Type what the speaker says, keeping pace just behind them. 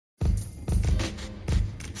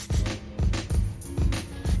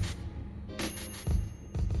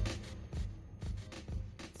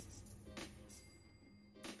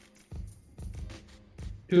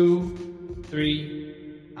2,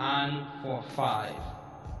 3, and 4, 5.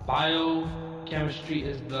 Biochemistry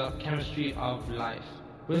is the chemistry of life.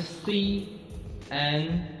 With C,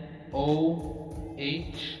 N, O,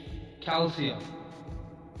 H, calcium,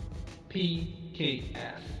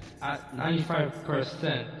 PKS, at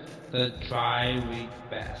 95% the dry weight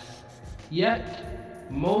best. Yet,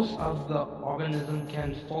 most of the organism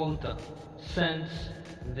can falter since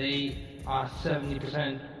they are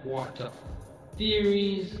 70% water.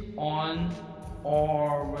 Theories on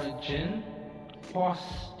origin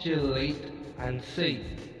postulate and say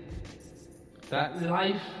that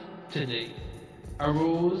life today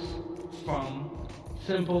arose from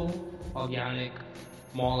simple organic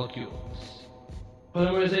molecules.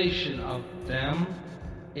 Polymerization of them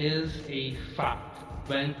is a fact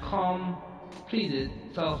when completed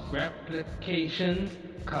self-replication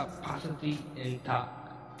capacity intact.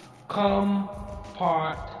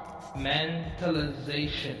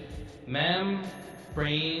 Compartmentalization,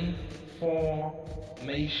 membrane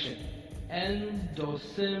formation,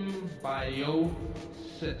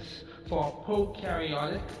 endosymbiosis for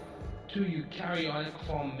prokaryotic to eukaryotic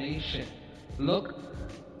formation. Look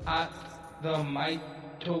at the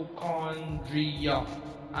mitochondria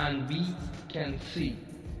and we can see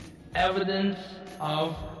evidence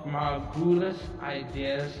of Margulis'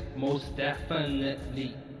 ideas most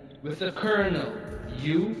definitely. With the kernel,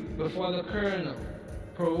 U before the kernel,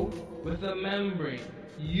 pro with the membrane,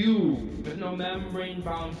 U with no membrane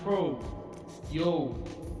bound pro, yo,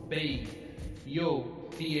 bae, yo,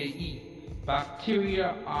 BAE.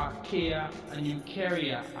 Bacteria, archaea, and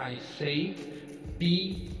eukarya, I say,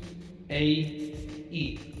 BAE.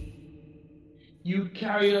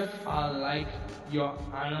 Eukaryotes are like your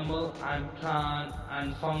animal and plant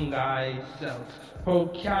and fungi cells.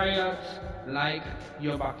 Prokaryotes like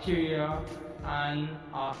your bacteria and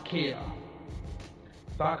archaea.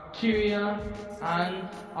 Bacteria and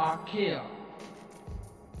archaea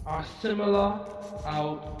are similar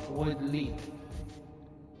outwardly,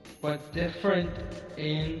 but different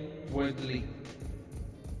inwardly.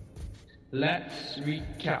 Let's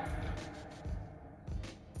recap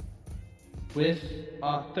with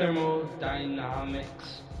a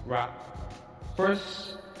thermodynamics wrap.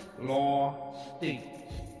 First law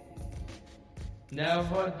states,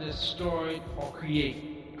 never destroyed or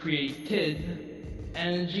created,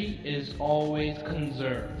 energy is always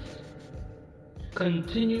conserved.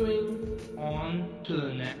 Continuing on to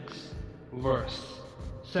the next verse.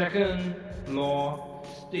 Second law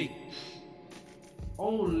states,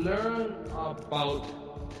 learn about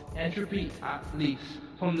entropy at least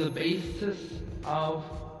from the basis of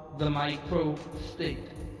the micro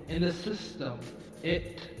state. In the system,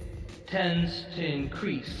 it tends to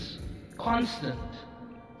increase. Constant,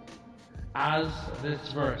 as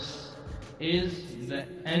this verse, is the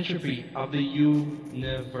entropy of the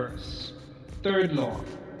universe. Third law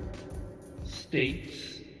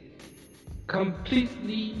states,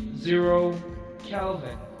 completely zero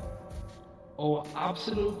Kelvin, or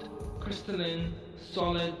absolute crystalline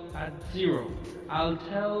solid at zero. I'll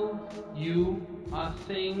tell you a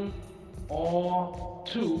thing or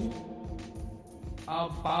two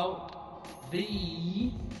about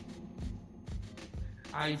the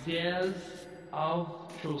ideas of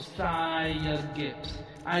Josiah Gibbs.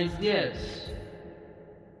 Ideas.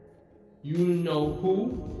 You know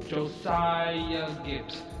who? Josiah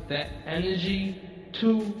Gibbs. The energy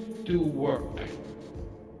to do work.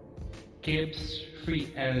 Gibbs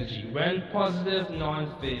free energy. When positive,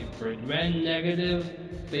 non-favored. When negative,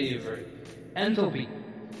 favored. Enthalpy.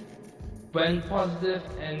 When positive,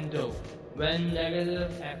 endo. When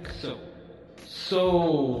negative, exo.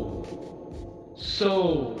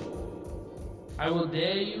 So, I will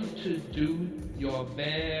dare you to do your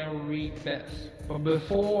very best. But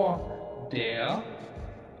before dare,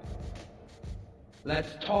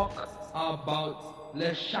 let's talk about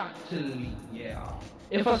Le Chatelier.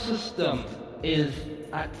 If a system is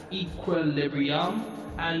at equilibrium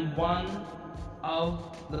and one of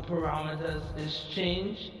the parameters is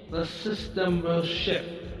changed, the system will shift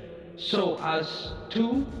so as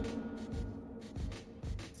to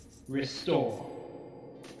restore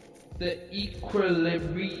the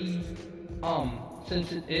equilibrium,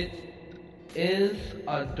 since it is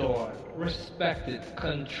adored, respected,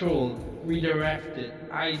 controlled, redirected,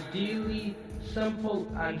 ideally simple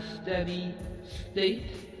and steady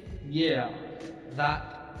state. Yeah,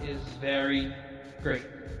 that is very great.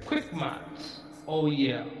 Quick maths, oh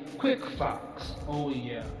yeah. Quick facts, oh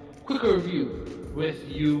yeah. Quick review with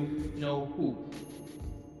you know who.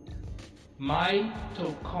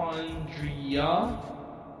 Mitochondria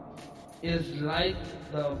is like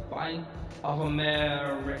the Bank of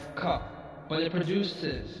America, but it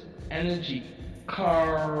produces energy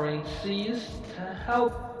currencies to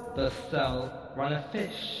help the cell run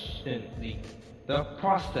efficiently. The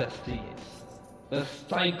processes, the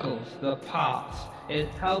cycles, the parts, it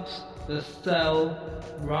helps the cell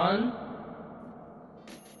run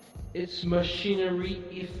its machinery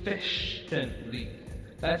efficiently.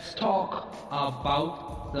 Let's talk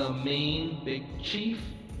about the main big chief,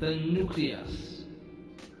 the nucleus,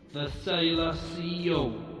 the cellular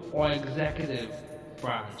CEO or executive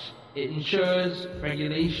branch. It ensures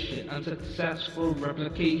regulation and successful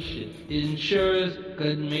replication. It ensures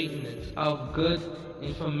good maintenance of good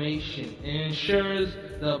information. It ensures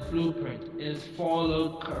the blueprint is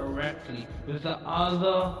followed correctly with the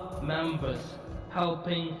other members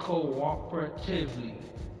helping cooperatively.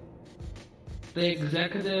 The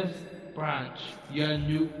executive branch, your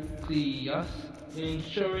nucleus,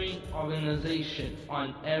 ensuring organization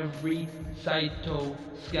on every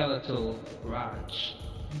cytoskeletal branch.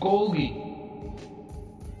 Golgi,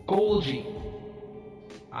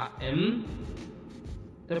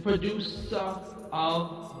 the producer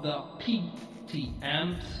of the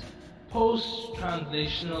PTMs,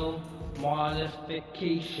 post-translational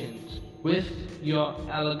modifications with your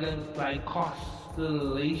elegant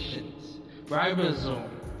glycosylations. Ribosome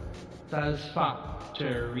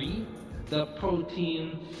satisfactory, the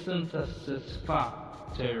protein synthesis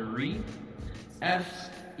factory.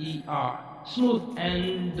 SER, smooth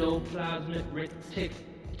endoplasmic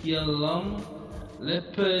reticulum,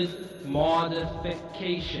 lipid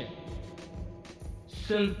modification,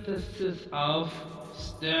 synthesis of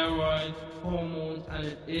steroid hormones, and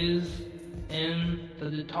it is in the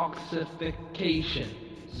detoxification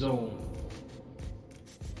zone.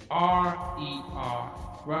 RER,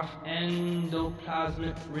 rough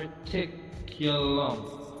endoplasmic reticulum,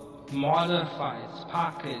 modifies,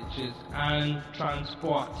 packages, and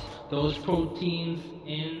transports those proteins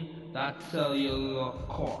in that cellular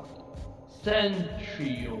cord.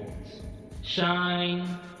 Centrioles shine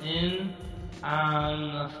in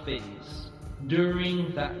anaphase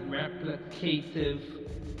during that replicative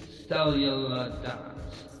cellular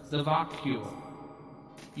dance. The vacuole,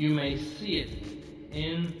 you may see it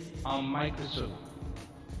in a microscope,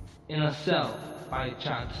 in a cell by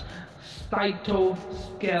chance.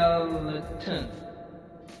 Cytoskeleton,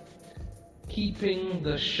 keeping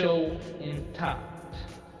the show intact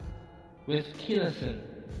with kinesin,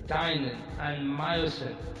 dynein, and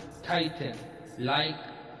myosin, titin, like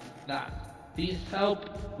that. These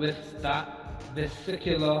help with that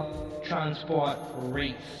vesicular transport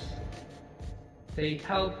race. They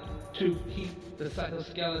help to keep the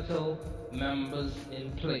cytoskeletal members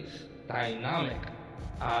in place, dynamic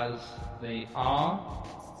as they are.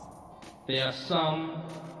 They are some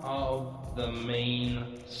of the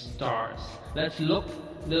main stars. Let's look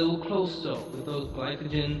a little closer with those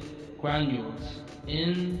glycogen granules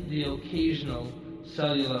in the occasional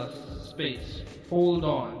cellular space. Hold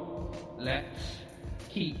on. Let's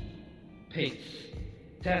keep pace.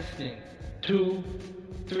 Testing 2,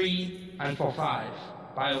 3, and 4, 5.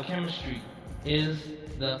 Biochemistry is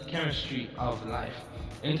the chemistry of life.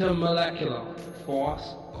 Intermolecular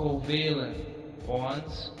force, covalent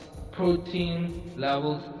bonds, protein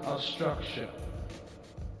levels of structure.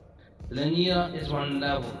 Linear is one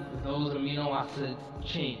level with those amino acid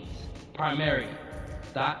chains. Primary,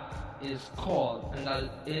 that is called, and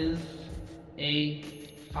that is a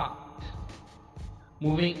fact.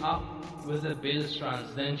 Moving up with the beta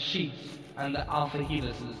strands, then sheets and the alpha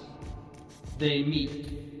helices, they meet.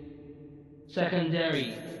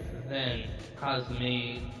 Secondary then has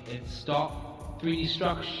made its stop 3D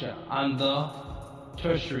structure, and the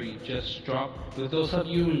tertiary just struck with those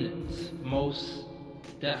subunits. Most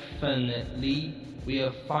definitely, we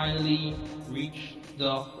have finally reached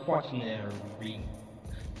the quaternary.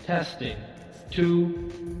 Testing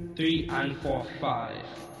 2, 3, and 4, 5.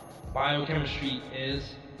 Biochemistry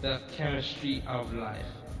is the chemistry of life.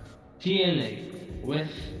 DNA with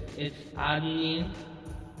its adenine,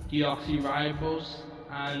 deoxyribose,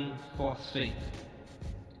 and phosphate.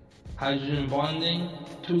 Hydrogen bonding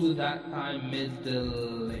to that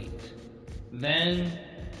amylate. Then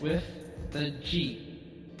with the G,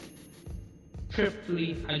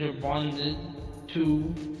 triply hydrobonded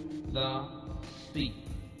to the C.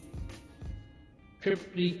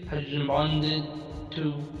 Triply hydrobonded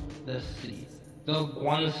to the C. The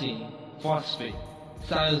guanosine phosphate,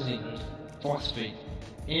 cytosine phosphate.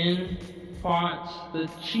 In parts, the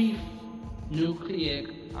chief nucleic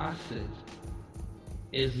acid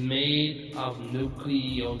is made of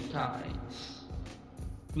nucleotides.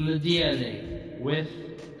 from the DNA with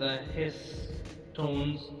the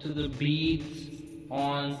histones to the beads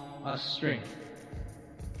on a string.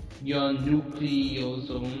 Your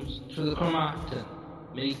nucleosomes to the chromatin,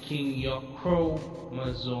 making your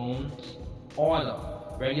chromosomes, order,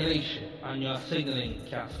 regulation, and your signaling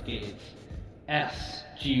cascades, S,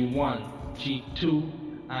 G1, G2,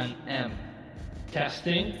 and M.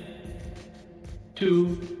 Testing,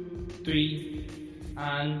 2, 3,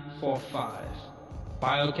 and 4, 5.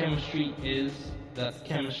 Biochemistry is the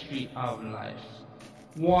chemistry of life.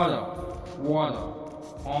 Water, water,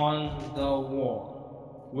 on the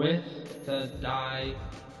wall, with the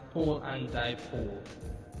dipole and dipole.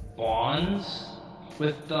 Bonds,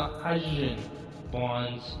 with the hydrogen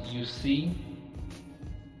bonds you see.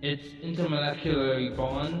 Its intermolecular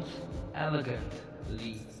bonds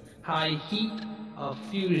elegantly. High heat of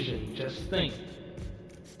fusion, just think,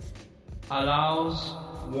 allows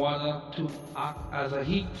water to act as a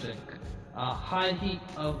heat sink. A high heat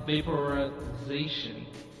of vaporization.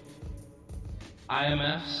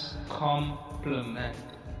 IMFs complement.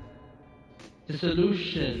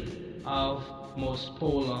 Dissolution of most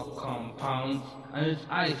polar compounds, and its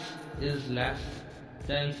ice is less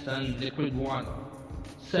dense than liquid water.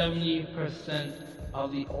 70%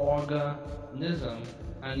 of the organism,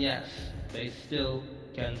 and yes, they still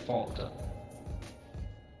can falter.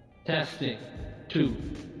 Testing 2,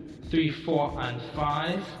 3, 4, and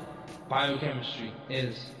 5. Biochemistry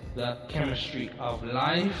is the chemistry of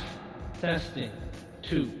life. Testing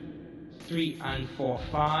 2, 3, and 4,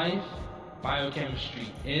 5. Biochemistry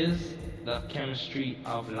is the chemistry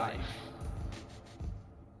of life.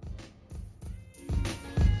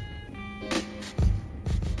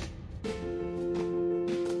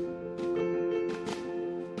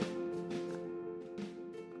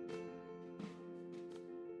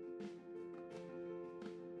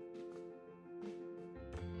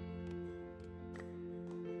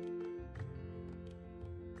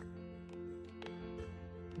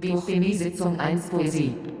 Biochemie Sitzung 1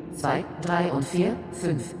 Poesie 2, 3 und 4,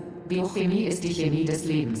 5. Biochemie ist die Chemie des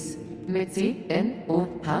Lebens. Mit C, N, O,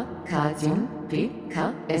 H, Calcium, P,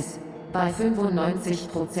 K, S. Bei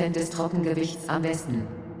 95% des Trockengewichts am besten.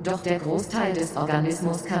 Doch der Großteil des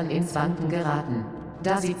Organismus kann ins Wanken geraten,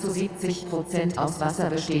 da sie zu 70% aus Wasser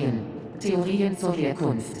bestehen. Theorien zur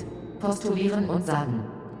Herkunft postulieren und sagen,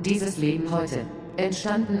 dieses Leben heute,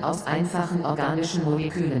 entstanden aus einfachen organischen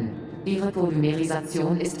Molekülen. Ihre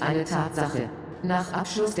Polymerisation ist eine Tatsache. Nach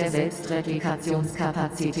Abschluss der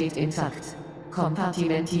Selbstreplikationskapazität intakt.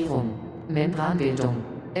 Kompartimentierung, Membranbildung,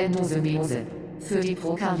 Endosymbiose. Für die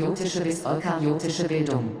prokaryotische bis eukaryotische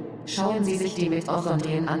Bildung. Schauen Sie sich die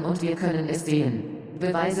Mitochondrien an und wir können es sehen.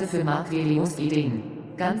 Beweise für Marquelius Ideen.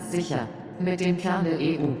 Ganz sicher. Mit dem Kernel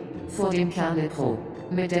EU. Vor dem Kernel Pro.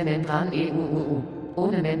 Mit der Membran EUUU.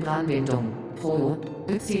 Ohne Membranbindung. Pro.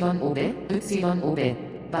 YOB. YOB.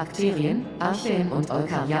 Bakterien, Archaeen und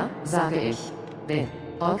Eukarya, sage ich. B.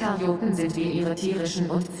 Eukaryoten sind wie ihre tierischen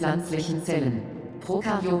und pflanzlichen Zellen.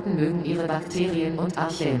 Prokaryoten mögen ihre Bakterien und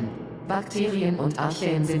Archaeen. Bakterien und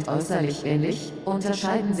Archaeen sind äußerlich ähnlich,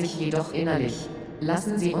 unterscheiden sich jedoch innerlich.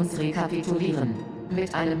 Lassen Sie uns rekapitulieren.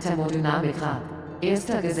 Mit einem Thermodynamikrad.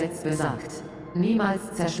 Erster Gesetz besagt.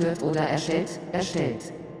 Niemals zerstört oder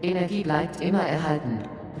erstellt. Energie bleibt immer erhalten.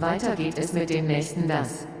 Weiter geht es mit dem nächsten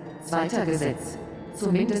Vers. Zweiter Gesetz.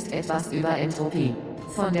 Zumindest etwas über Entropie.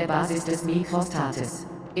 Von der Basis des Mikrostates.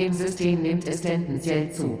 Im System nimmt es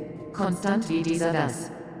tendenziell zu. Konstant wie dieser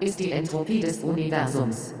Vers. Ist die Entropie des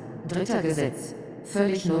Universums. Dritter Gesetz.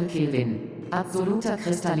 Völlig null Kelvin. Absoluter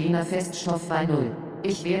kristalliner Feststoff bei Null.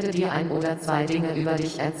 Ich werde dir ein oder zwei Dinge über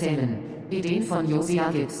dich erzählen. Ideen von Josiah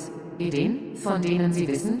Gibbs. Ideen, von denen Sie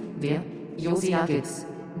wissen, wer? Josiah Gibbs.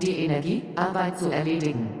 Die Energie, Arbeit zu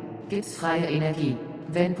erledigen. Gibbs freie Energie.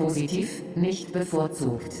 Wenn positiv, nicht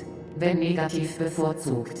bevorzugt. Wenn negativ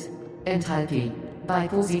bevorzugt. Enthalpie. Bei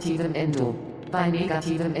positivem Endo. Bei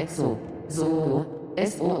negativem Exo. So.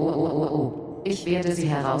 SOOOO. Ich werde Sie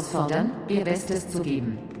herausfordern, Ihr Bestes zu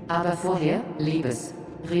geben. Aber vorher, Liebes,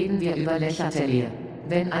 reden wir über Lächertelier.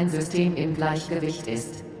 Wenn ein System im Gleichgewicht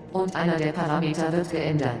ist und einer der Parameter wird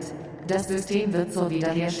geändert, das System wird zur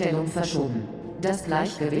Wiederherstellung verschoben. Das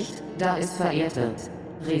Gleichgewicht, da es verehrt wird.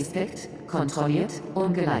 Respekt, kontrolliert,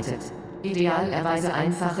 umgeleitet. Idealerweise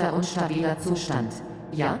einfacher und stabiler Zustand.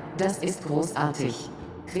 Ja, das ist großartig.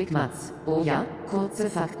 Quickmatz, oh ja, kurze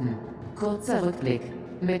Fakten. Kurzer Rückblick.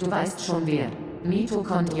 Mit du weißt schon wer.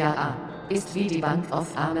 Mitochondria A. Ist wie die Bank of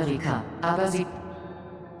America, aber sie...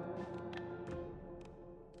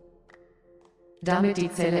 Damit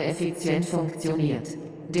die Zelle effizient funktioniert.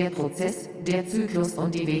 Der Prozess, der Zyklus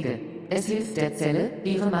und die Wege. Es hilft der Zelle,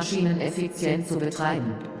 ihre Maschinen effizient zu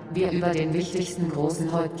betreiben. Wir über den wichtigsten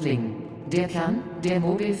großen Häuptling. Der Kern, der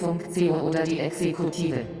Mobilfunk-CEO oder die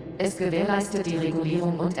Exekutive. Es gewährleistet die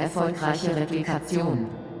Regulierung und erfolgreiche Replikation.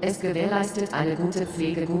 Es gewährleistet eine gute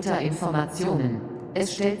Pflege guter Informationen.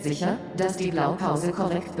 Es stellt sicher, dass die Blaupause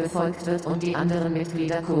korrekt befolgt wird und die anderen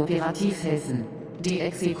Mitglieder kooperativ helfen. Die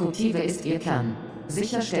Exekutive ist ihr Kern.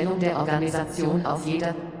 Sicherstellung der Organisation auf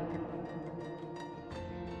jeder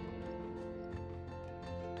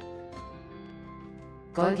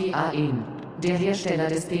Golgi AEM, der Hersteller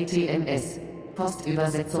des PTMS.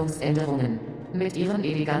 Postübersetzungsänderungen. Mit ihren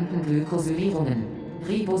eleganten Glykosylierungen.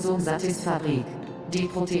 Ribosom-Satis-Fabrik. Die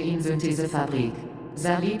Proteinsynthesefabrik.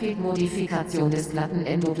 Salipid-Modifikation des glatten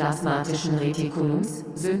endoplasmatischen Retikulums,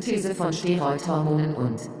 Synthese von Steroidhormonen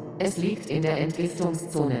und es liegt in der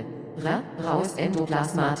Entgiftungszone. Raues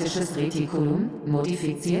endoplasmatisches Retikulum,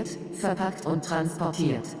 modifiziert, verpackt und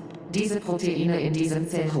transportiert. Diese Proteine in diesem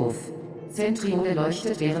Zellhof. Zentriole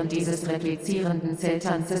leuchtet während dieses replizierenden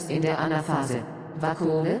Zelltanzes in der Anaphase.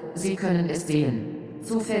 Vakuole, Sie können es sehen.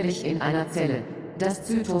 Zufällig in einer Zelle. Das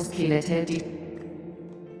Zytoskelett hält die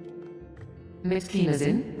mit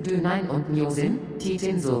Kinesin, Dynein und Myosin,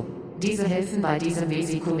 Titinso. Diese helfen bei diesem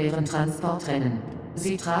vesikulären Transportrennen.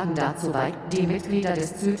 Sie tragen dazu bei, die Mitglieder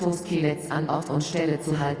des Zytoskeletts an Ort und Stelle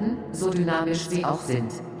zu halten, so dynamisch sie auch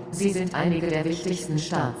sind. Sie sind einige der wichtigsten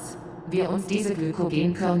Starts. Wir uns diese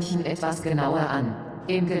Glykogenkörnchen etwas genauer an.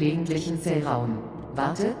 Im gelegentlichen Zellraum.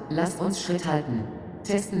 Warte, lasst uns Schritt halten.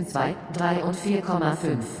 Testen 2, 3 und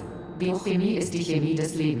 4,5. Biochemie ist die Chemie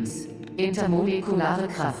des Lebens. Intermolekulare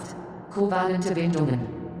Kraft. Kovalente Bindungen.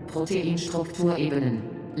 Proteinstrukturebenen.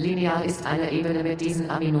 Linear ist eine Ebene mit diesen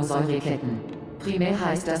Aminosäureketten. Primär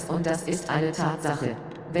heißt das und das ist eine Tatsache.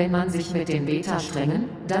 Wenn man sich mit den Beta-Strängen,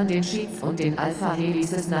 dann den Sheets und den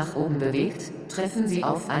Alpha-Helices nach oben bewegt, treffen sie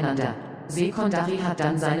aufeinander. Sekundari hat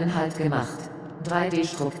dann seinen Halt gemacht.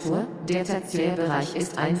 3D-Struktur, der Tertiärbereich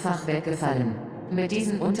ist einfach weggefallen. Mit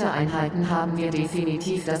diesen Untereinheiten haben wir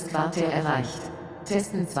definitiv das Quartär erreicht.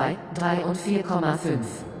 Testen 2, 3 und 4,5.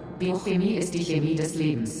 Biochemie ist die Chemie des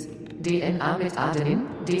Lebens. DNA mit Adenin,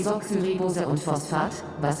 Desoxyribose und Phosphat,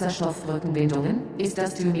 Wasserstoffbrückenbindungen, ist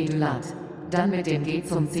das Thionylat. Dann mit dem G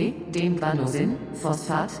zum C, dem Guanosin,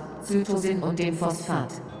 Phosphat, Cytosin und dem Phosphat.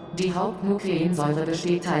 Die Hauptnukleinsäure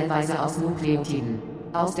besteht teilweise aus Nukleotiden.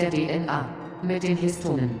 Aus der DNA. Mit den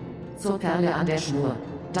Histonen. Zur Perle an der Schnur.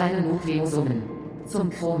 Deine Nukleosomen.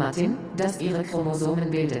 Zum Chromatin, das ihre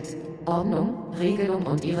Chromosomen bildet. Ordnung, Regelung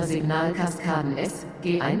und ihre Signalkaskaden S,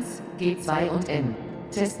 G1, G2 und M.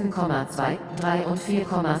 Testen, 2, 3 und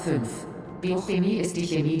 4,5. Biochemie ist die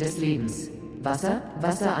Chemie des Lebens. Wasser,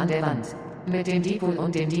 Wasser an der Wand. Mit den Dipol-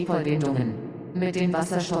 und den Dipolbindungen. Mit den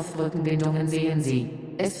Wasserstoffbrückenbindungen sehen Sie.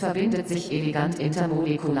 Es verbindet sich elegant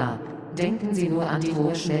intermolekular. Denken Sie nur an die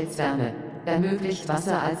hohe Schmelzwärme. Ermöglicht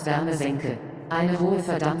Wasser als Wärmesenke. Eine hohe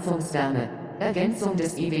Verdampfungswärme. Ergänzung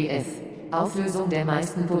des IWF. Auflösung der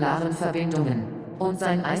meisten polaren Verbindungen. Und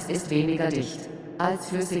sein Eis ist weniger dicht als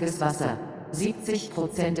flüssiges Wasser.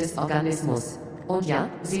 70% des Organismus. Und ja,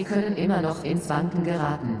 Sie können immer noch ins Wanken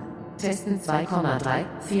geraten. Testen 2,3,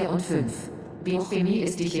 4 und 5. Biochemie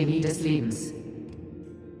ist die Chemie des Lebens.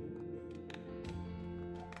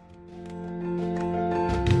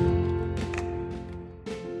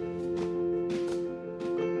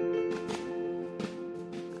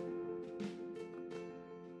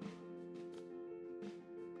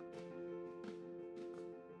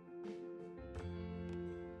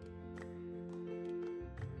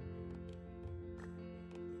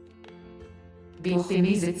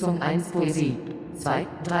 Biochemie Sitzung 1 Poesie. 2,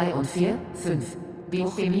 3 und 4, 5.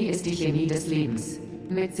 Biochemie ist die Chemie des Lebens.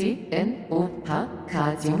 Mit C, N, O, H,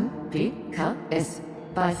 Calcium, P, K, S.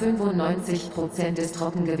 Bei 95% des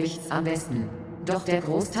Trockengewichts am besten. Doch der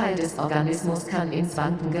Großteil des Organismus kann ins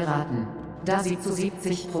Wanken geraten, da sie zu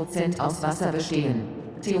 70% aus Wasser bestehen.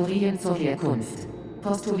 Theorien zur Herkunft.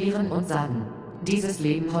 Postulieren und sagen. Dieses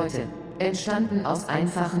Leben heute. Entstanden aus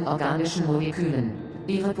einfachen organischen Molekülen.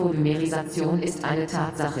 Ihre Polymerisation ist eine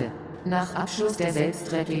Tatsache. Nach Abschluss der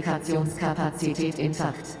Selbstreplikationskapazität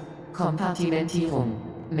intakt. Kompartimentierung.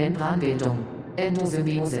 Membranbildung.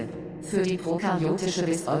 Endosymbiose. Für die prokaryotische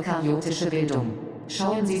bis eukaryotische Bildung.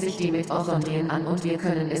 Schauen Sie sich die Mitochondrien an und wir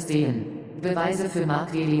können es sehen. Beweise für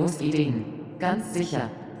Mark-Velius Ideen. Ganz sicher.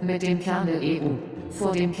 Mit dem Kernel EU.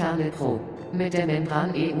 Vor dem Kernel Pro. Mit der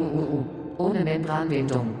Membran EUUU. Ohne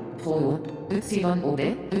Membranbindung. Pro. YOB.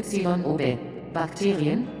 YOB.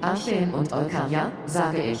 Bakterien, Archaeen und Eukarya,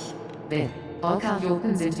 sage ich. B.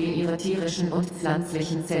 Eukaryoten sind wie ihre tierischen und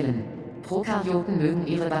pflanzlichen Zellen. Prokaryoten mögen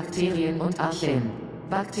ihre Bakterien und Archaeen.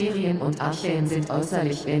 Bakterien und Archäen sind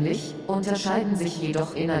äußerlich ähnlich, unterscheiden sich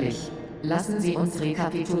jedoch innerlich. Lassen Sie uns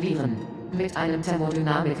rekapitulieren. Mit einem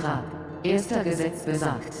Thermodynamikgrad. Erster Gesetz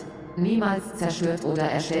besagt: niemals zerstört oder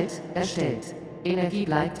erstellt. Energie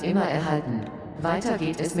bleibt immer erhalten. Weiter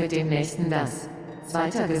geht es mit dem nächsten Vers.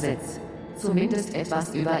 Zweiter Gesetz. Zumindest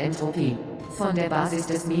etwas über Entropie. Von der Basis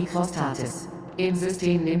des Mikrostates. Im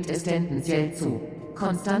System nimmt es tendenziell zu.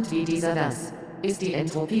 Konstant wie dieser Vers ist die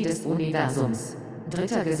Entropie des Universums.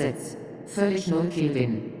 Dritter Gesetz. Völlig null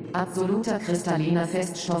Kelvin. Absoluter kristalliner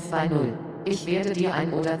Feststoff bei Null. Ich werde dir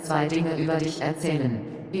ein oder zwei Dinge über dich erzählen.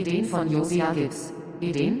 Ideen von Josiah Gibbs.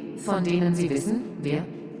 Ideen, von denen Sie wissen, wer?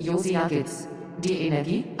 Josiah Gibbs. Die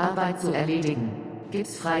Energie, Arbeit zu erledigen.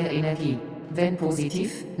 Gibbs freie Energie. Wenn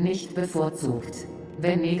positiv, nicht bevorzugt.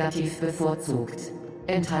 Wenn negativ bevorzugt.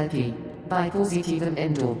 Enthalpie. Bei positivem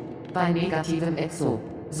Endo. Bei negativem Exo.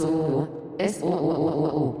 So.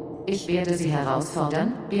 SOOOO. Ich werde Sie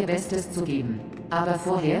herausfordern, Ihr Bestes zu geben. Aber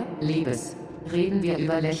vorher, Liebes, reden wir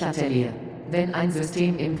über Lechatelier. Wenn ein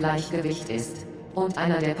System im Gleichgewicht ist und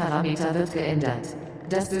einer der Parameter wird geändert,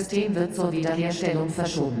 das System wird zur Wiederherstellung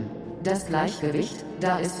verschoben. Das Gleichgewicht,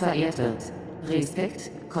 da es verehrt wird.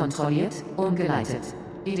 Respekt, kontrolliert, umgeleitet.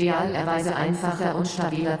 Idealerweise einfacher und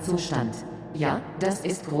stabiler Zustand. Ja, das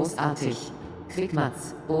ist großartig.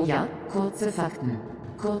 Quickmatz, oh ja, kurze Fakten.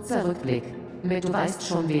 Kurzer Rückblick. Mit du weißt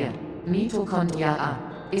schon wer. Mitochondria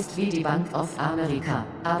ist wie die Bank of America,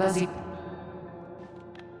 aber sie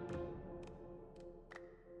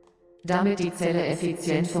damit die Zelle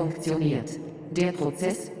effizient funktioniert. Der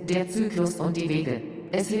Prozess, der Zyklus und die Wege.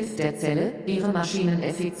 Es hilft der Zelle, ihre Maschinen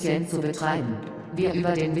effizient zu betreiben. Wir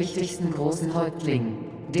über den wichtigsten großen Häuptling.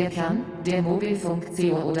 Der Kern, der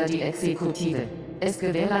Mobilfunk-CO oder die Exekutive. Es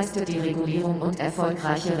gewährleistet die Regulierung und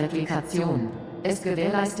erfolgreiche Replikation. Es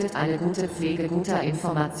gewährleistet eine gute Pflege guter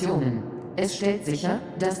Informationen. Es stellt sicher,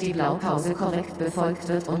 dass die Blaupause korrekt befolgt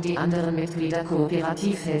wird und die anderen Mitglieder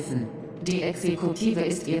kooperativ helfen. Die Exekutive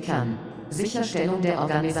ist ihr Kern. Sicherstellung der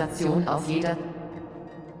Organisation auf jeder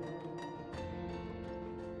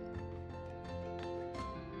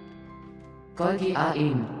Golgi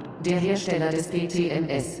AM, der Hersteller des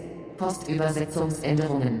PTMS.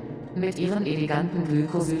 Postübersetzungsänderungen. Mit ihren eleganten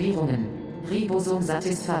Glykosylierungen.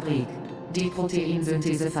 Ribosom-Satis-Fabrik. Die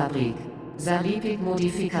Proteinsynthesefabrik.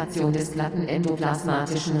 Salipid-Modifikation des glatten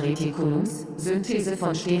endoplasmatischen Retikulums, Synthese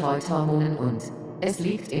von Steroidhormonen und es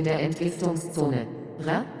liegt in der Entgiftungszone.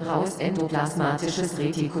 Raues endoplasmatisches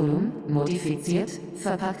Retikulum, modifiziert,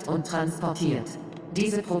 verpackt und transportiert.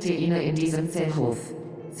 Diese Proteine in diesem Zellhof.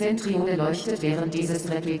 Zentriole leuchtet während dieses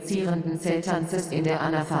replizierenden Zelltanzes in der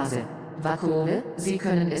Anaphase. Vakuole, Sie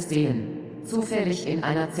können es sehen. Zufällig in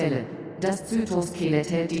einer Zelle. Das Zytoskelett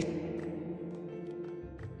hält die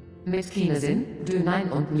mit Kinesin,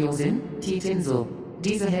 Dynein und Myosin, Titin so.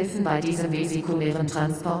 Diese helfen bei diesem vesikulären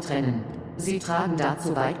Transportrennen. Sie tragen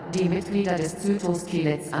dazu bei, die Mitglieder des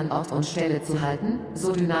Zytoskeletts an Ort und Stelle zu halten,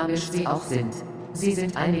 so dynamisch sie auch sind. Sie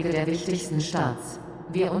sind einige der wichtigsten Starts.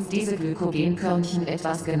 Wir uns diese Glykogenkörnchen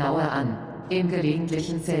etwas genauer an. Im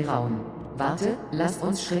gelegentlichen Zellraum. Warte, lass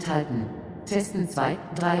uns Schritt halten. Testen 2,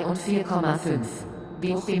 3 und 4,5.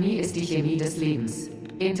 Biochemie ist die Chemie des Lebens.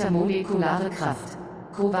 Intermolekulare Kraft.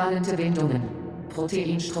 Kovalente Bindungen.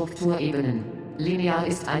 Proteinstrukturebenen. Linear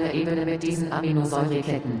ist eine Ebene mit diesen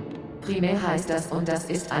Aminosäureketten. Primär heißt das und das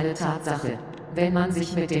ist eine Tatsache. Wenn man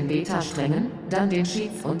sich mit den Beta-Strängen, dann den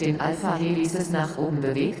Sheets und den Alpha-Helices nach oben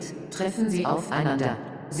bewegt, treffen sie aufeinander.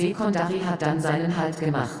 Sekundari hat dann seinen Halt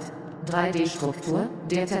gemacht. 3D-Struktur,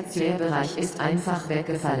 der Tertiärbereich ist einfach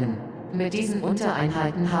weggefallen. Mit diesen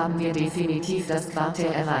Untereinheiten haben wir definitiv das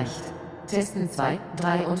Quartär erreicht. Testen 2,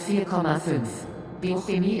 3 und 4,5.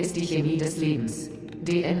 Biochemie ist die Chemie des Lebens.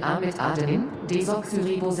 DNA mit Adenin,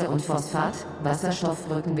 Desoxyribose und Phosphat,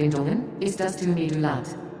 Wasserstoffbrückenbindungen, ist das Thionylat.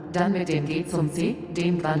 Dann mit dem G zum C,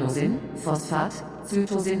 dem Guanosin, Phosphat,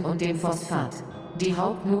 Cytosin und dem Phosphat. Die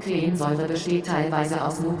Hauptnukleinsäure besteht teilweise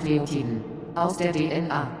aus Nukleotiden. Aus der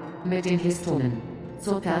DNA. Mit den Histonen.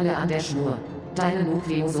 Zur Perle an der Schnur. Deine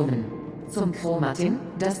Nukleosomen. Zum Chromatin,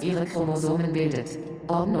 das ihre Chromosomen bildet.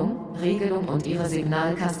 Ordnung, Regelung und ihre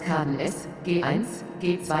Signalkaskaden S, G1,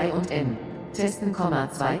 G2 und M. Testen,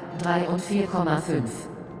 2, 3 und 4,5.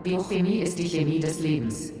 Biochemie ist die Chemie des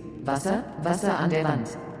Lebens. Wasser, Wasser an der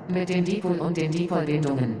Wand. Mit den Dipol- und den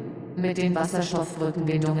Dipolbindungen. Mit den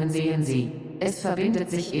Wasserstoffbrückenbindungen sehen Sie. Es verbindet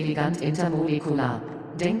sich elegant intermolekular.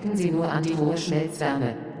 Denken Sie nur an die hohe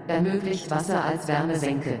Schmelzwärme. Ermöglicht Wasser als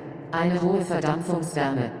Wärmesenke. Eine hohe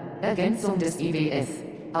Verdampfungswärme. Ergänzung des IWF.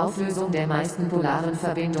 Auflösung der meisten polaren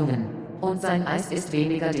Verbindungen. Und sein Eis ist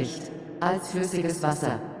weniger dicht als flüssiges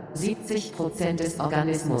Wasser. 70% des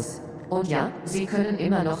Organismus. Und ja, Sie können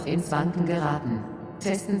immer noch ins Wanken geraten.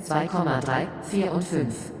 Testen 2,3, 4 und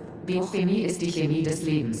 5. Biochemie ist die Chemie des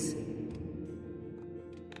Lebens.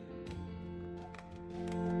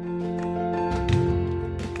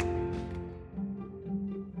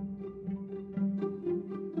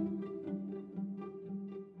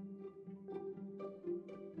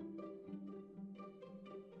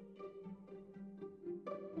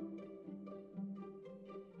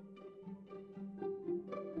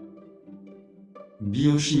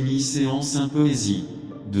 Biochimie séance 1 poésie.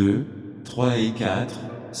 2, 3 et 4,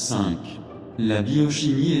 5. La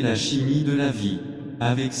biochimie est la chimie de la vie.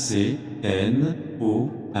 Avec C, N, O,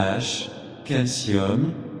 H,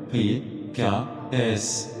 calcium, P, K,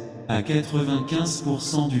 S. À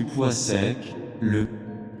 95% du poids sec, le.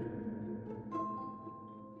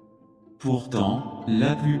 Pourtant,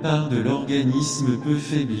 la plupart de l'organisme peut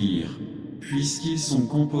faiblir, puisqu'ils sont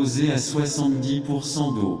composés à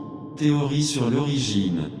 70% d'eau. Théorie sur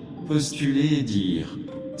l'origine. Postuler et dire.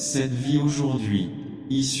 Cette vie aujourd'hui,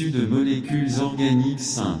 issue de molécules organiques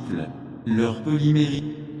simples, leur polymérie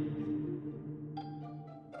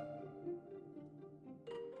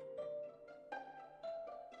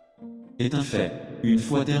est un fait. Une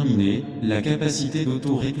fois terminée, la capacité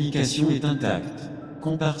d'auto-réplication est intacte.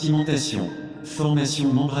 Compartimentation.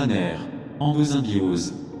 Formation membranaire.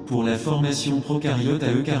 Endosymbiose. Pour la formation procaryote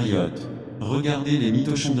à eucaryote. Regardez les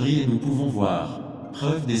mitochondries et nous pouvons voir.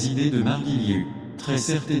 Preuve des idées de Marguilieu. Très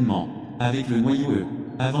certainement. Avec le noyau E.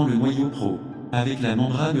 Avant le noyau pro. Avec la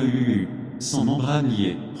membrane EUU. Sans membrane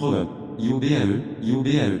liée. Pro-E. IOBAE.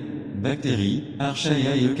 IOBAE. Bactéries,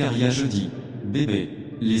 Archaea et Eucarya jeudi. Bébé.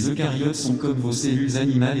 Les eucaryotes sont comme vos cellules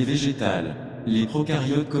animales et végétales. Les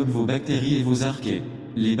procaryotes comme vos bactéries et vos archées.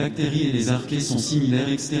 Les bactéries et les archées sont similaires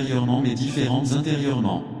extérieurement mais différentes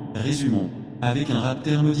intérieurement. Résumons. Avec un rap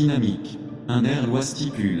thermodynamique. Un air loi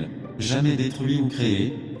stipule. Jamais détruit ou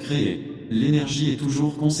créé, créé. L'énergie est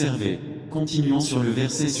toujours conservée. Continuons sur le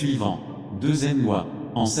verset suivant. Deuxième loi.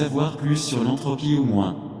 En savoir plus sur l'entropie au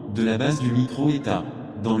moins. De la base du micro-état.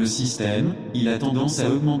 Dans le système, il a tendance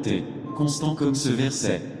à augmenter. Constant comme ce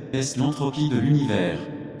verset. Est l'entropie de l'univers.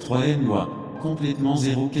 Troisième loi. Complètement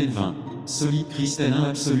zéro Kelvin. Solide cristallin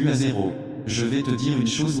absolu à zéro. Je vais te dire une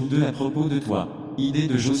chose ou deux à propos de toi. Idée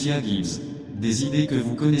de Josiah Gibbs. Des idées que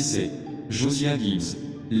vous connaissez. Josiah Gibbs.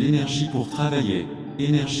 L'énergie pour travailler.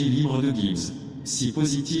 Énergie libre de Gibbs. Si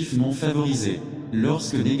positif non favorisé.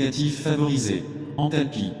 Lorsque négatif favorisé.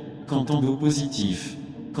 Enthalpie. Quand endo positif.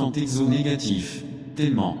 Quand exo négatif.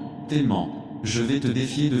 Tellement, tellement. Je vais te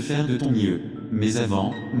défier de faire de ton mieux. Mais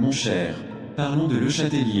avant, mon cher. Parlons de Le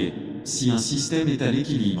Châtelier. Si un système est à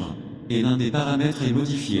l'équilibre, et l'un des paramètres est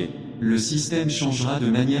modifié, le système changera de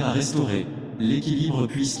manière à restaurer l'équilibre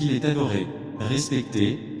puisqu'il est adoré,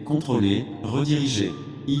 respecté, contrôlé, redirigé.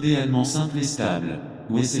 Idéalement simple et stable.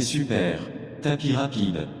 Ouais c'est super. Tapis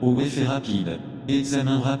rapide, ouais fait rapide.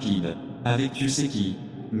 Examen rapide. Avec tu sais qui.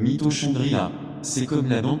 Mitochondria. C'est comme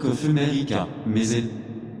la Bank of America, mais elle...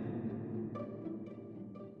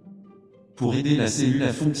 Pour aider la cellule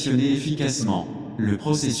à fonctionner efficacement. Le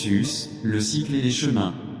processus, le cycle et les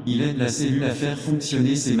chemins. Il aide la cellule à faire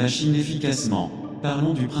fonctionner ses machines efficacement.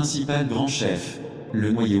 Parlons du principal grand chef.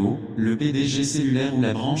 Le noyau, le PDG cellulaire ou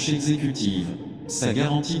la branche exécutive. Sa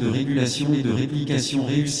garantie de régulation et de réplication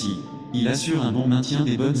réussie. Il assure un bon maintien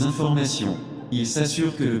des bonnes informations. Il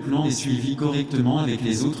s'assure que le plan est suivi correctement avec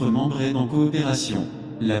les autres membres et en coopération.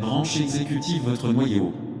 La branche exécutive votre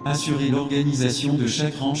noyau. Assurer l'organisation de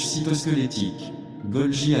chaque branche cytosquelettique.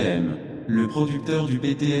 Golgi AM. Le producteur du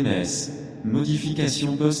PTMS.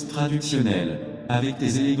 Modification post-traductionnelle. Avec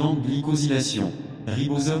tes élégantes glycosylations.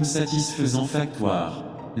 Ribosome satisfaisant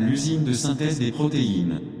factoire. L'usine de synthèse des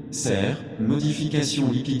protéines. Serre,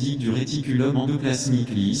 modification lipidique du réticulum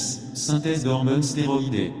endoplasmique lisse, synthèse d'hormones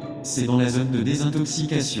stéroïdées. C'est dans la zone de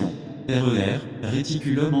désintoxication. RER,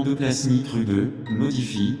 réticulum endoplasmique rubeux,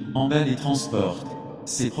 modifie, emballe et transporte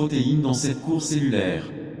ces protéines dans cette cour cellulaire.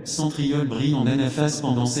 Centriole brille en anaphase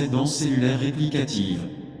pendant cette danse cellulaire réplicative.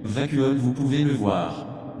 Vacuole vous pouvez le voir.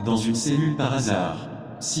 Dans une cellule par hasard.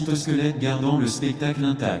 Cytosquelette gardant le spectacle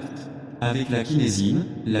intact. Avec la kinésine,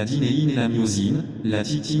 la dinéine et la myosine, la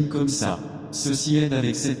titine comme ça. Ceci aide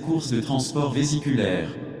avec cette course de transport vésiculaire.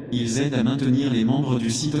 Ils aident à maintenir les membres du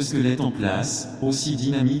cytosquelette en place, aussi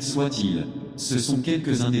dynamiques soient-ils. Ce sont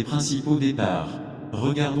quelques-uns des principaux départs.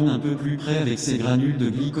 Regardons un peu plus près avec ces granules de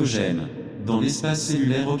glycogène. Dans l'espace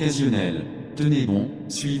cellulaire occasionnel. Tenez bon,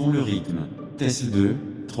 suivons le rythme. Test 2,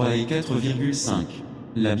 3 et 4,5.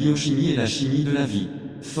 La biochimie est la chimie de la vie.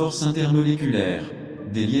 Force intermoléculaire.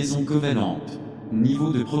 Des liaisons covalentes.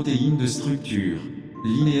 Niveau de protéines de structure.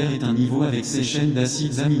 Linéaire est un niveau avec ses chaînes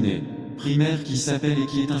d'acides aminés. primaire qui s'appelle et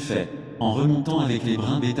qui est un fait. En remontant avec les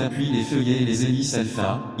brins bêta puis les feuillets et les hélices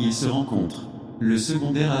alpha, ils se rencontrent. Le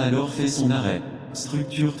secondaire a alors fait son arrêt.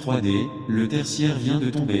 Structure 3D, le tertiaire vient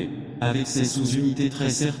de tomber. Avec ses sous-unités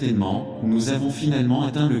très certainement, nous avons finalement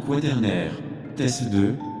atteint le quaternaire. Test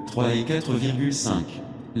 2, 3 et 4,5.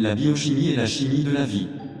 La biochimie est la chimie de la vie.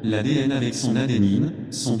 L'ADN avec son adénine,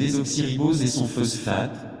 son désoxyribose et son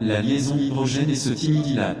phosphate, la liaison hydrogène et ce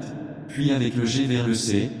timidylate. Puis avec le G vers le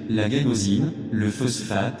C, la guanosine, le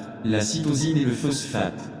phosphate, la cytosine et le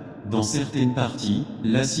phosphate. Dans certaines parties,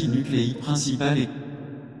 l'acide nucléique principal est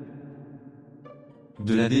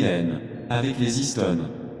de l'ADN, avec les histones,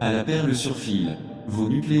 à la perle sur fil, vos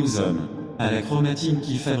nucléosomes, à la chromatine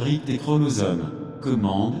qui fabrique tes chromosomes.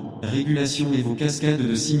 Commande, régulation et vos cascades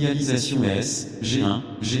de signalisation S, G1,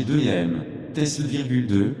 G2 et M. Test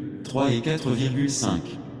 2, 3 et 4,5.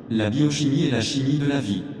 La biochimie est la chimie de la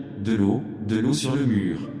vie. De l'eau sur le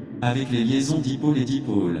mur. Avec les liaisons dipôles et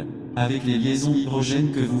dipôles. Avec les liaisons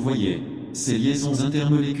hydrogène que vous voyez. Ces liaisons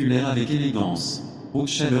intermoléculaires avec élégance. Haute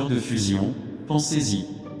chaleur de fusion, pensez-y.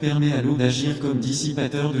 Permet à l'eau d'agir comme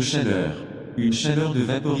dissipateur de chaleur. Une chaleur de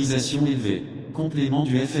vaporisation élevée. Complément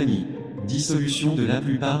du FMI. Dissolution de la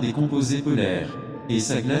plupart des composés polaires. Et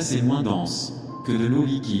sa glace est moins dense que de l'eau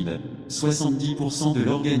liquide. 70% de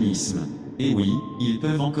l'organisme. Et oui, ils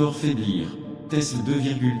peuvent encore faiblir. Test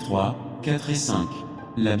 2,3, 4 et 5.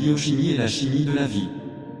 La biochimie est la chimie de la vie.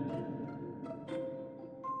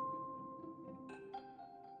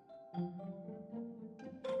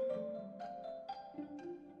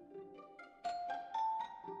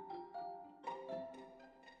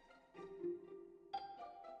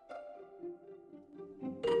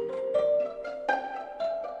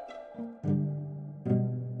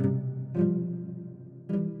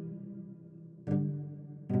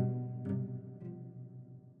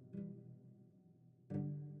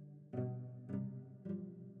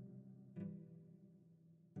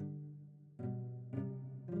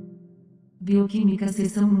 Bioquímica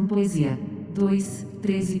Seção 1 Poesia 2,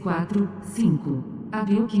 3 e 4, 5. A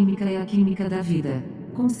bioquímica é a química da vida.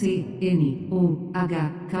 Com C, N, O,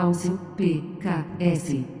 H, cálcio, P, K,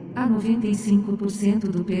 S. A 95%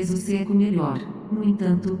 do peso seco melhor. No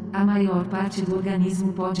entanto, a maior parte do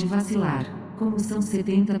organismo pode vacilar. Como são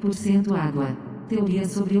 70% água. Teoria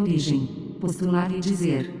sobre origem. Postular e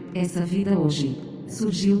dizer, essa vida hoje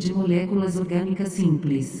surgiu de moléculas orgânicas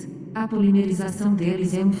simples. A polimerização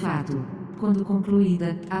deles é um fato. Quando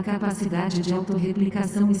concluída, a capacidade de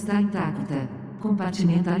autorreplicação está intacta.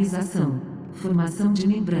 Compartimentalização. Formação de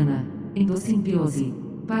membrana. Endossimbiose.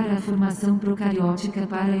 Para a formação procariótica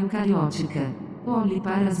para a eucariótica. Olhe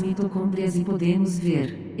para as mitocôndrias e podemos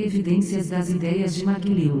ver evidências das ideias de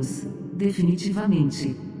Maglius.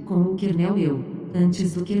 Definitivamente. Com o kernel eu.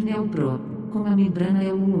 Antes do kernel pro. Com a membrana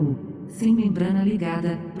é o U. Sem membrana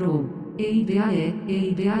ligada, pro.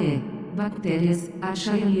 EIBAE. Bactérias,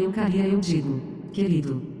 archaia e eucaria eu digo.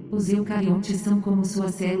 Querido. Os eucariontes são como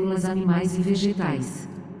suas células animais e vegetais.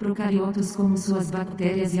 Procariotos como suas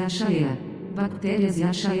bactérias e archaea. Bactérias e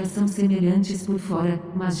archaia são semelhantes por fora,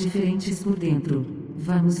 mas diferentes por dentro.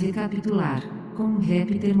 Vamos recapitular. Com um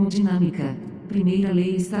rap termodinâmica. Primeira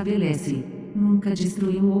lei estabelece. Nunca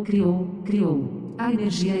destruiu ou criou. A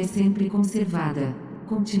energia é sempre conservada.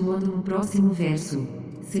 Continuando no próximo verso.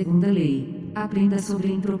 Segunda lei. Aprenda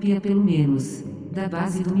sobre entropia pelo menos. Da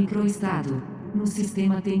base do microestado. No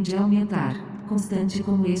sistema tende a aumentar. Constante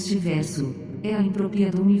como este verso. É a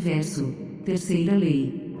entropia do universo. Terceira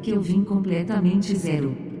lei. Kelvin completamente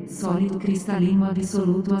zero. Sólido cristalino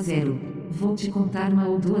absoluto a zero. Vou te contar uma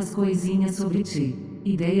ou duas coisinhas sobre ti.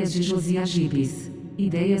 Ideias de Josiah Gibbs.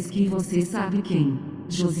 Ideias que você sabe quem.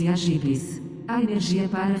 Josiah Gibbs. A energia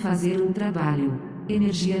para fazer um trabalho.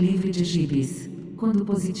 Energia livre de Gibbs. Quando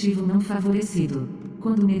positivo não favorecido.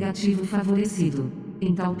 Quando negativo favorecido.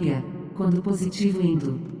 Entalpia. Quando positivo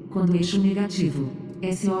indo. Quando eixo negativo.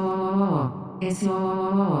 SOOO.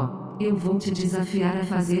 Eu vou te desafiar a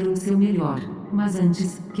fazer o seu melhor. Mas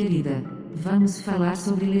antes, querida, vamos falar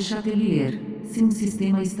sobre Le Chatelier. Se um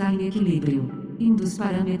sistema está em equilíbrio, um dos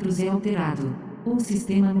parâmetros é alterado, o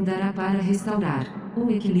sistema mudará para restaurar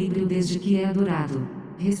o equilíbrio desde que é adorado.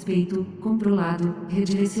 Respeito, controlado,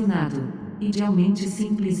 redirecionado. Idealmente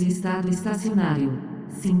simples e estado estacionário.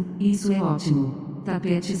 Sim, isso é ótimo.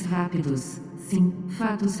 Tapetes rápidos. Sim,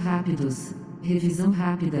 fatos rápidos. Revisão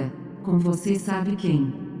rápida. Com você sabe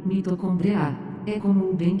quem. Mitocôndria. É como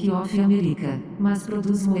o Bank of America, mas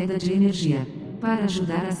produz moeda de energia. Para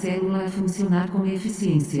ajudar a célula a funcionar com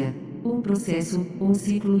eficiência. O processo, o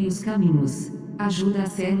ciclo e os caminhos. Ajuda a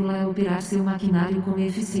célula a operar seu maquinário com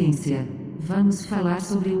eficiência. Vamos falar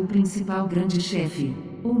sobre o principal grande chefe.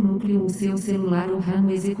 o núcleo ou seu celular ou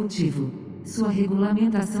ramo executivo. Sua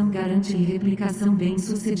regulamentação garante replicação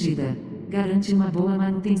bem-sucedida. Garante uma boa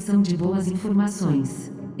manutenção de boas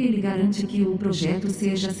informações. Ele garante que o projeto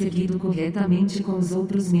seja seguido corretamente com os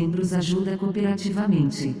outros membros ajuda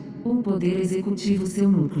cooperativamente. O poder executivo seu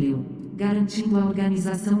núcleo. Garantindo a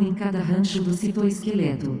organização em cada rancho do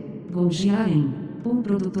citoesqueleto. Golgiaem. Um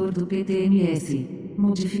produtor do PTMS.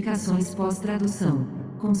 Modificações pós-tradução.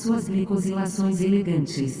 Com suas glicosilações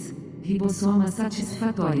elegantes. Ribossoma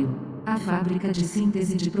satisfatório. A fábrica de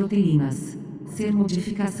síntese de proteínas. Ser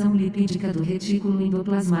modificação lipídica do retículo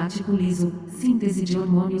endoplasmático liso, síntese de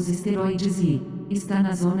hormônios esteroides e está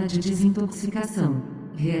na zona de desintoxicação.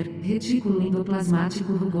 Retículo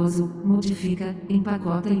endoplasmático rugoso, modifica,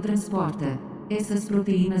 empacota e transporta essas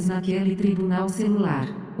proteínas naquele tribunal celular.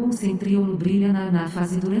 Um centríolo brilha na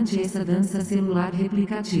anáfase durante essa dança celular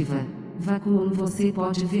replicativa. Vacuolo você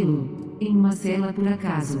pode vê-lo em uma cela por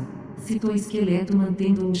acaso. Citoesqueleto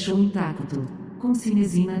mantendo o show intacto. Com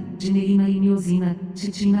cinesina, dineína e miosina,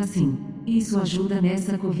 titina assim. Isso ajuda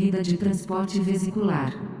nessa corrida de transporte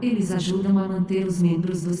vesicular. Eles ajudam a manter os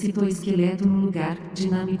membros do citoesqueleto no lugar,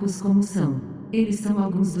 dinâmicos como são. Eles são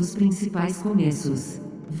alguns dos principais começos.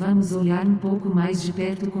 Vamos olhar um pouco mais de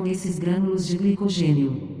perto com esses grânulos de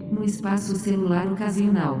glicogênio. No espaço celular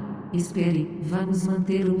ocasional. Espere, vamos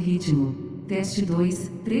manter o ritmo. Teste 2,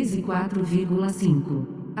 13,4,5.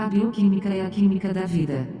 A bioquímica é a química da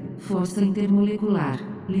vida. Força intermolecular.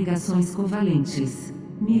 Ligações covalentes.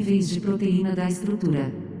 Níveis de proteína da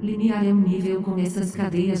estrutura. Linear é um nível com essas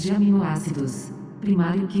cadeias de aminoácidos.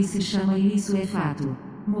 Primário que se chama e isso é fato.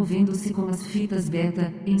 Movendo-se com as fitas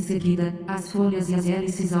beta, em seguida, as folhas e as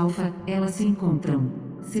hélices alfa, elas se encontram.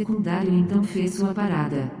 Secundário então fez sua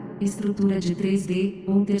parada. Estrutura de 3D,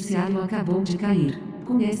 ou terciário acabou de cair.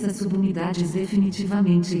 Com essas subunidades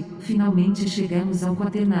definitivamente, finalmente chegamos ao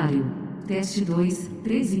quaternário. Teste 2,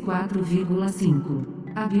 13,4,5.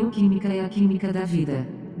 A bioquímica é a química da vida.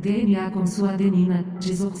 DNA com sua adenina,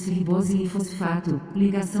 desoxirribose e fosfato,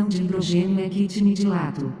 ligação de hidrogênio é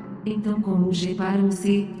quitimidilato. Então com o G para o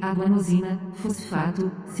C, a guanosina,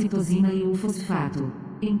 fosfato, citosina e o fosfato.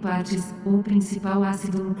 Em partes, o principal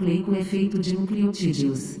ácido nucleico é feito de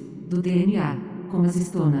nucleotídeos do DNA, com as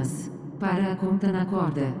histonas. Para a conta na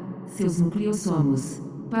corda, seus nucleossomos.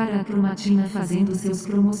 Para a cromatina fazendo seus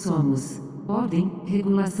cromossomos. Ordem,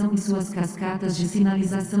 regulação e suas cascatas de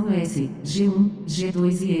sinalização S, G1,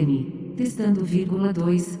 G2 e N. Testando,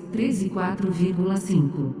 2,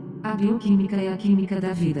 13,4,5. A bioquímica é a química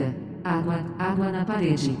da vida. Água na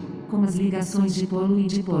parede. Com as ligações dipolo e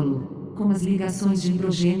dipolo. Com as ligações de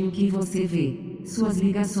hidrogênio que você vê. Suas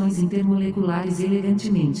ligações intermoleculares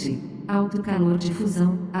elegantemente. Alto calor de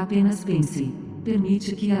fusão, apenas pense.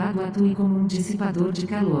 Permite que a água atue como um dissipador de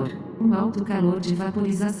calor. Um alto calor de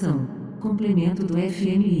vaporização. Complemento do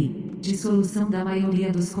FMI. Dissolução da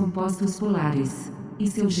maioria dos compostos polares. E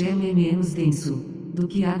seu gelo é menos denso do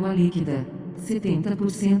que água líquida.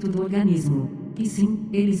 70% do organismo. E sim,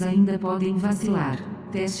 eles ainda podem vacilar.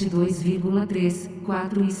 Teste 2,3,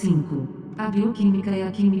 4 e 5. A bioquímica é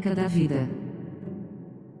a química da vida.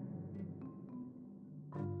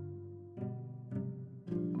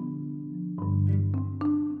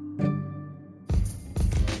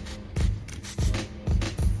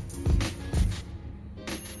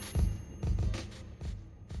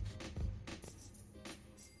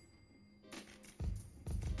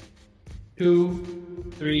 Two,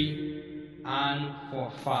 three, and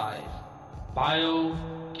 4, 5.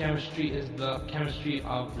 Biochemistry is the chemistry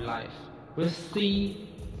of life. With C,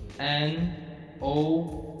 N,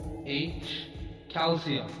 O, H,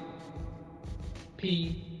 calcium,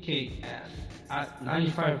 P, K, S. At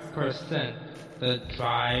 95%, the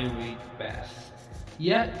dry read best.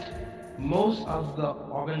 Yet, most of the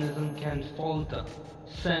organism can falter,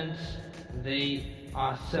 since they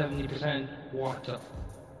are 70% water.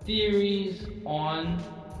 Theories on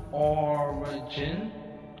origin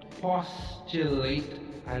postulate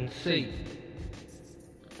and say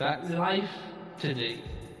that life today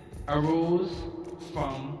arose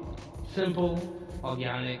from simple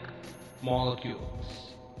organic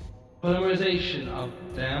molecules. Polymerization of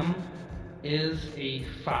them is a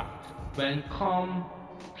fact when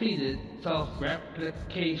completed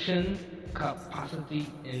self-replication capacity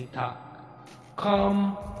intact.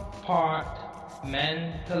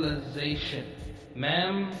 Compartmentalization,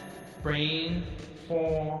 membrane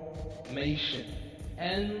formation,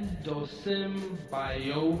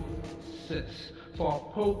 endosymbiosis for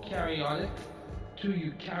prokaryotic to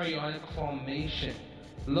eukaryotic formation.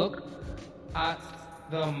 Look at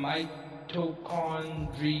the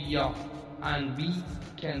mitochondria and we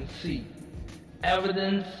can see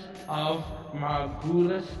Evidence of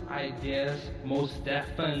Margulis ideas most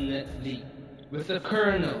definitely. With the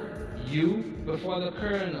kernel, U before the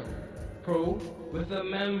kernel, pro with the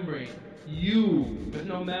membrane, U with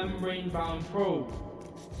no membrane bound pro,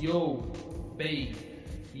 yo, bae,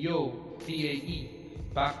 yo, BAE.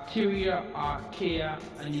 Bacteria, archaea,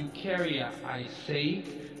 and eukarya, I say,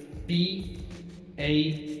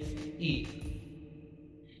 BAE.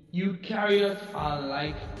 Eukaryotes are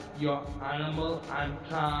like your animal and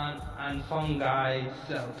plant and fungi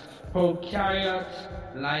cells. Prokaryotes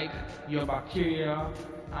like your bacteria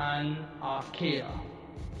and archaea.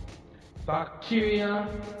 Bacteria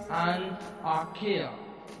and archaea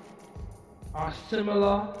are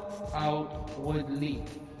similar outwardly,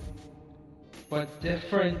 but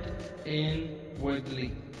different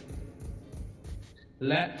inwardly.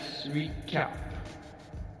 Let's recap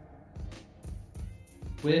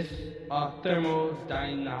with a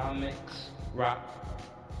thermodynamics wrap.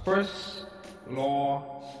 First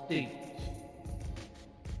law states,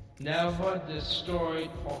 never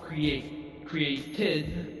destroyed or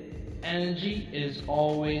created, energy is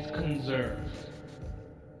always conserved.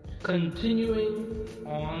 Continuing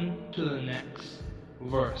on to the next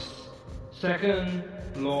verse. Second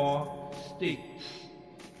law states,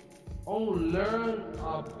 learn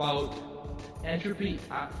about entropy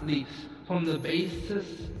at least from the basis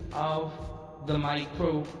of the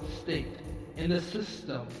micro state. In the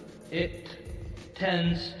system, it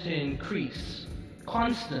tends to increase.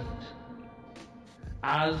 Constant,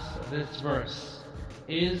 as this verse,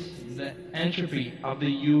 is the entropy of the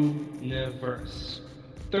universe.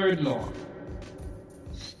 Third law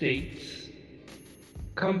states,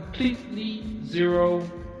 completely zero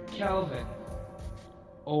Kelvin,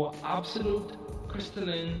 or absolute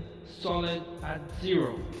crystalline solid at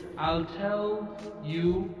zero. I'll tell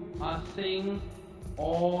you a thing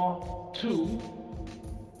or two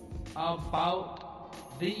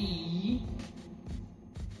about the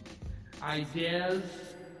ideas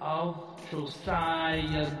of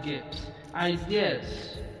Josiah Gibbs.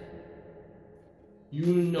 Ideas. You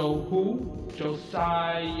know who?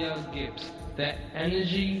 Josiah Gibbs. The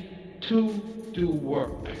energy to do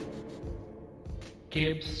work.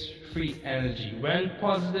 Gibbs free energy. When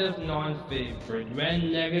positive, non-favored.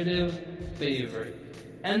 When negative, favored.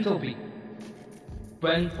 Enthalpy.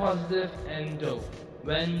 When positive, endo.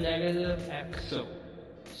 When negative, exo.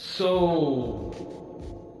 So,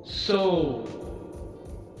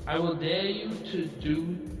 I will dare you to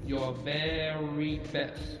do your very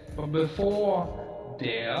best. But before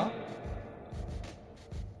dare,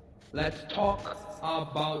 let's talk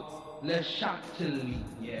about Le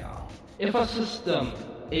Chatelier. If a system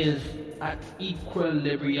is at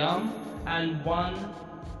equilibrium and one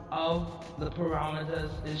of the parameters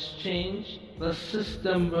is changed, the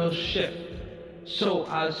system will shift so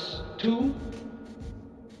as to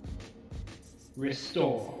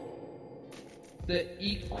restore the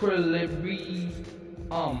equilibrium,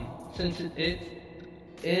 since it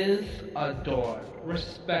is adored,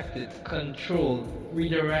 respected, controlled,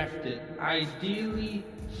 redirected, ideally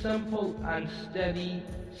simple and steady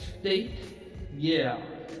state. Yeah,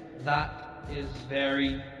 that is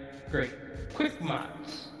very great. Quick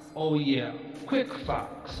maths, oh yeah. Quick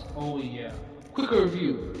facts, oh yeah. Quick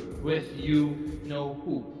review with you know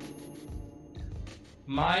who.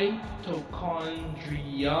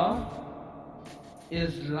 Mitochondria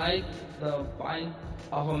is like the Bank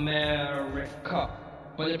of America,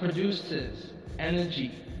 but it produces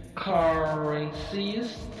energy,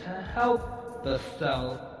 currencies to help the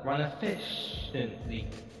cell run efficiently.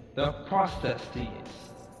 The processes,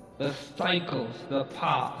 the cycles, the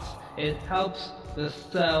paths, it helps the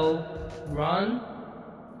cell run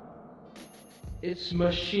its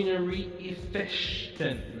machinery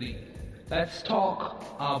efficiently. Let's talk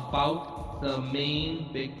about the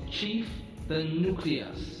main big chief, the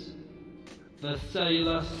nucleus, the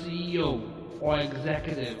cellular CEO or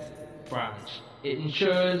executive branch. It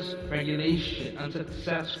ensures regulation and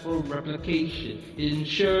successful replication. It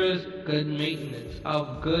ensures good maintenance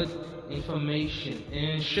of good information.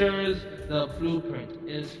 It ensures the blueprint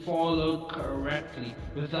is followed correctly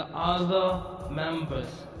with the other members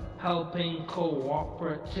helping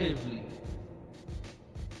cooperatively.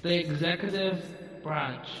 The executive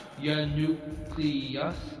branch, your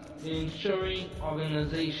nucleus, ensuring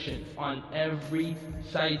organization on every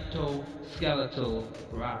cytoskeletal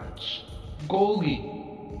branch. Golgi,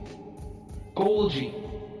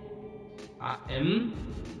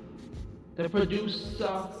 the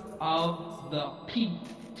producer of the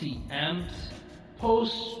PTMs,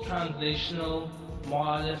 post-translational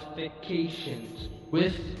modifications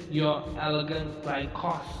with your elegant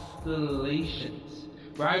glycosylates. phosphorylations.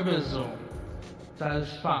 Ribosome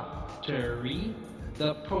satisfactory.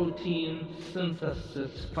 The protein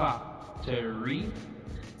synthesis factory.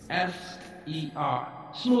 SER,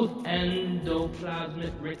 smooth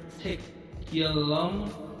endoplasmic reticulum,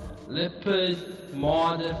 lipid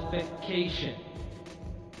modification,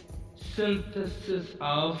 synthesis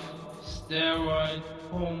of steroid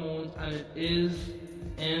hormones, and it is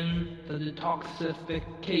in the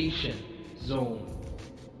detoxification zone.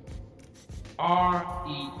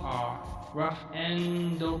 RER, rough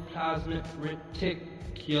endoplasmic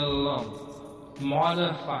reticulum,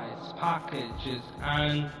 modifies, packages,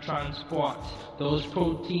 and transports those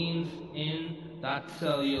proteins in that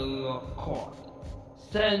cellular cord.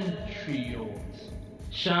 Centrioles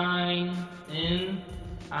shine in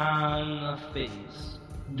anaphase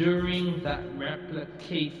during that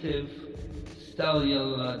replicative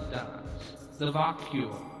cellular dance. The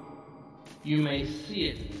vacuole, you may see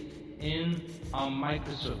it in a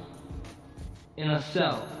microscope, in a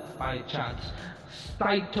cell by chance.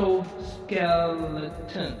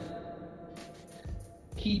 Cytoskeleton,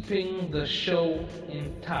 keeping the show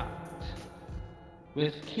intact,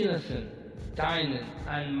 with kinesin, dynin,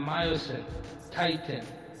 and myosin, titin,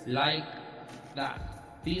 like that.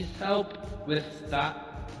 These help with that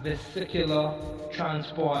vesicular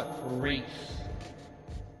transport race.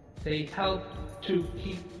 They help to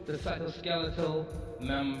keep the cytoskeletal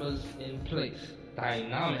members in place,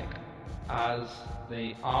 dynamic as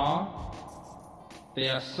they are. They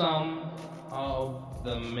are some of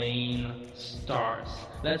the main stars.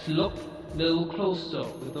 Let's look a little closer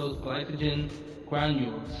with those glycogen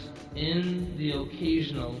granules in the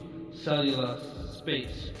occasional cellular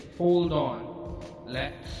space. Hold on.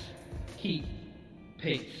 Let's keep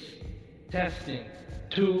pace. Testing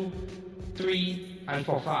 2, 3, and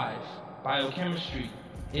 4, 5. Biochemistry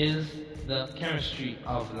is the chemistry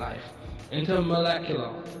of life.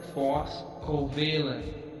 Intermolecular force,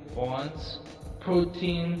 covalent bonds,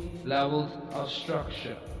 protein levels of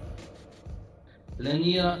structure.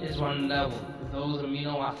 Linear is one level, those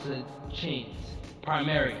amino acid chains.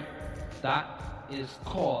 Primary, that is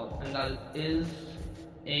called, and that is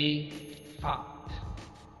a fact.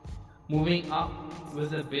 Moving up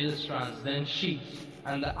with the beta strands, then sheets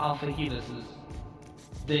and the alpha helices,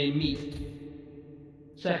 they meet.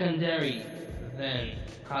 Secondary then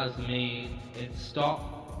has made its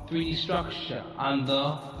stop 3D structure, and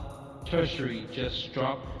the tertiary just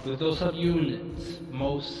struck with those subunits.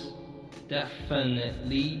 Most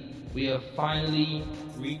definitely, we have finally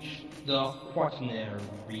reached the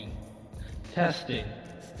quaternary. Testing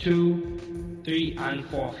 2, 3, and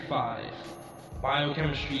 4, 5.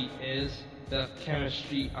 Biochemistry is the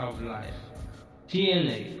chemistry of life.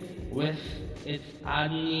 DNA with its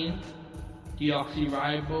adenine,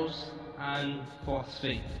 deoxyribose, and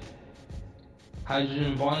phosphate.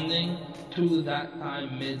 Hydrogen bonding to that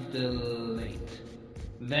amylate.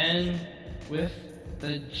 Then with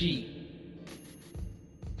the G,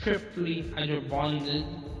 triply hydrobonded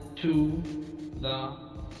to the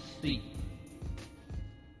C.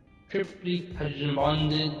 Triply hydrogen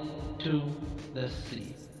bonded to the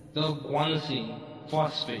C. The guanosine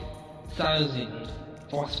phosphate, cytosine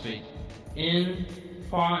phosphate. In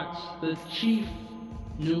parts, the chief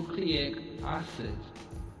nucleic acid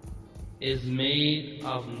is made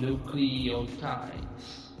of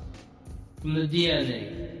nucleotides. From the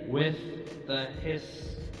DNA, with the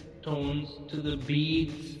histones to the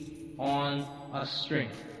beads on a string.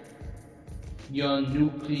 Your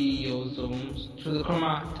nucleosomes to the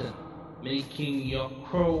chromatin, making your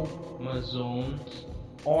chromosomes,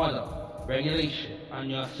 order, regulation,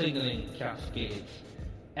 and your signaling cascades.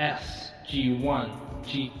 S, G1,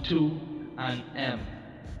 G2, and M.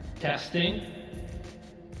 Testing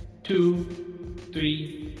 2,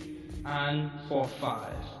 3, and 4,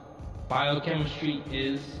 5. Biochemistry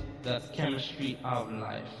is the chemistry of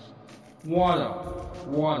life. Water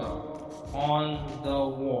on the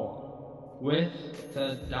wall with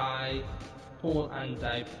the dipole and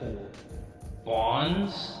dipole.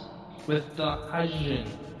 Bonds with the hydrogen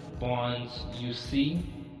bonds you see.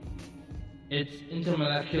 Its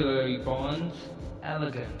intermolecular bonds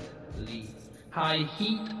elegantly. High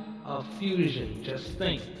heat of fusion, just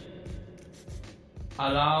think,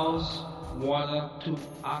 allows water to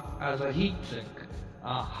act as a heat sink.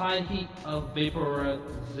 A high heat of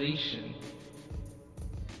vaporization.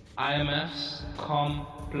 IMFs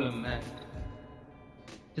complement.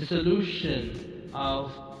 Dissolution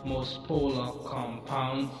of most polar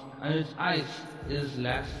compounds, and its ice is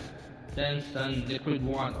less dense than liquid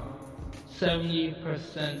water.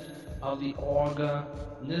 70% of the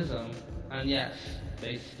organism, and yes,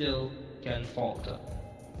 they still can falter.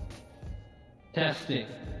 Testing.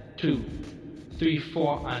 2, 3,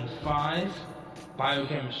 4, and 5.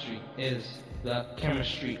 Biochemistry is the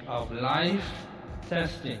chemistry of life.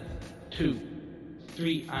 Testing. 2,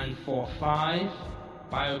 3, and 4, 5.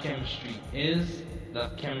 Biochemistry is the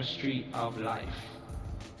chemistry of life.